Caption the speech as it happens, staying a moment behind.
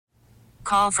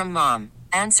call from mom.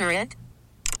 Answer it.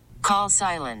 Call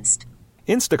silenced.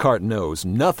 Instacart knows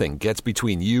nothing gets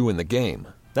between you and the game.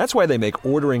 That's why they make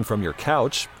ordering from your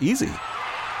couch easy.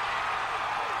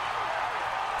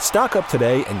 Stock up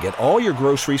today and get all your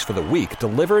groceries for the week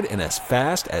delivered in as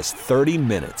fast as 30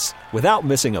 minutes without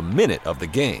missing a minute of the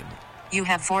game. You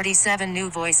have 47 new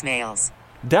voicemails.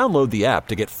 Download the app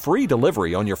to get free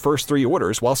delivery on your first 3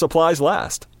 orders while supplies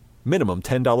last. Minimum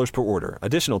 $10 per order.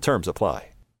 Additional terms apply.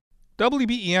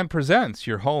 WBEN presents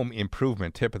your home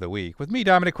improvement tip of the week with me,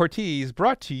 Domenic Cortese,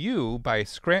 brought to you by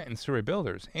Scranton Surrey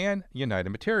Builders and United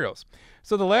Materials.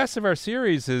 So the last of our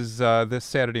series is this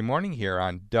Saturday morning here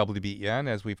on WBEN,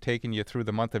 as we've taken you through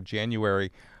the month of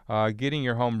January, getting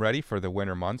your home ready for the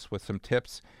winter months with some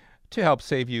tips to help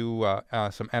save you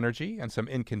some energy and some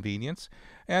inconvenience.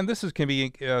 And this can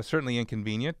be certainly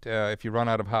inconvenient if you run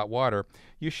out of hot water.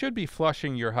 You should be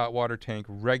flushing your hot water tank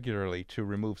regularly to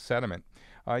remove sediment.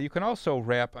 You can also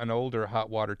wrap an older hot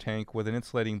water tank with an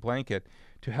insulating blanket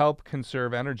to help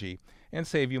conserve energy and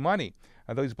save you money.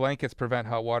 Those blankets prevent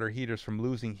hot water heaters from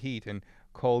losing heat in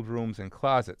cold rooms and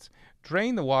closets.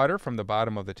 Drain the water from the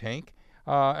bottom of the tank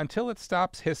until it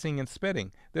stops hissing and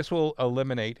spitting. This will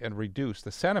eliminate and reduce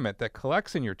the sediment that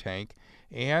collects in your tank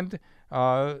and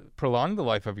prolong the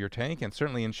life of your tank and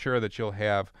certainly ensure that you'll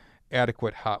have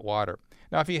adequate hot water.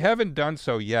 Now, if you haven't done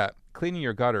so yet, cleaning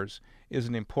your gutters is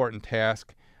an important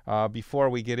task before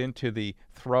we get into the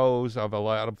throes of a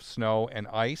lot of snow and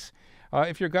ice.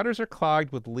 If your gutters are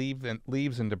clogged with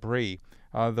leaves and debris,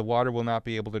 the water will not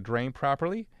be able to drain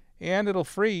properly, and it'll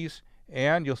freeze,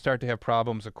 and you'll start to have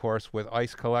problems, of course, with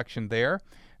ice collection there.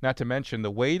 Not to mention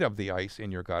the weight of the ice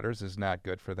in your gutters is not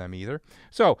good for them either.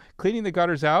 So cleaning the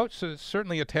gutters out is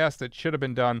certainly a task that should have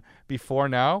been done before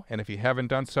now, and if you haven't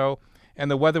done so, and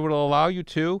the weather will allow you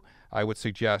to, I would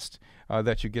suggest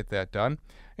that you get that done.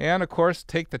 And, of course,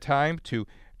 take the time to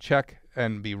check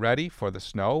and be ready for the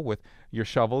snow with your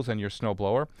shovels and your snow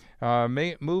blower.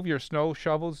 Move your snow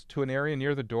shovels to an area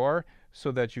near the door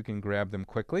so that you can grab them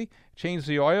quickly. Change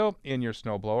the oil in your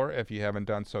snow blower if you haven't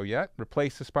done so yet.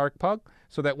 Replace the spark plug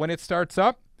so that when it starts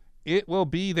up, it will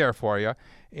be there for you.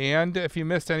 And if you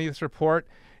missed any of this report,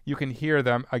 you can hear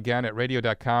them again at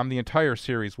radio.com. The entire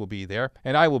series will be there,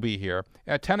 and I will be here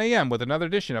at 10 a.m. with another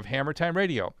edition of Hammer Time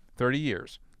Radio, 30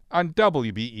 years, on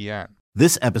WBEN.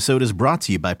 This episode is brought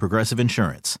to you by Progressive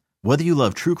Insurance. Whether you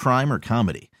love true crime or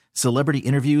comedy, celebrity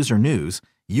interviews or news,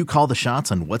 you call the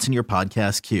shots on what's in your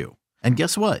podcast queue. And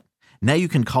guess what? Now you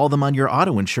can call them on your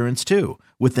auto insurance too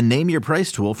with the Name Your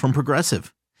Price tool from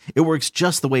Progressive. It works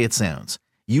just the way it sounds.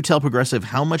 You tell Progressive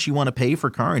how much you want to pay for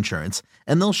car insurance,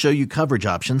 and they'll show you coverage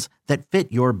options that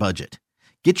fit your budget.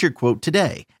 Get your quote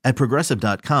today at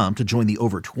Progressive.com to join the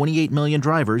over 28 million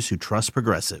drivers who trust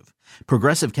Progressive.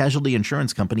 Progressive Casualty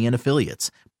Insurance Company and Affiliates.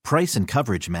 Price and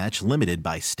coverage match limited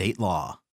by state law.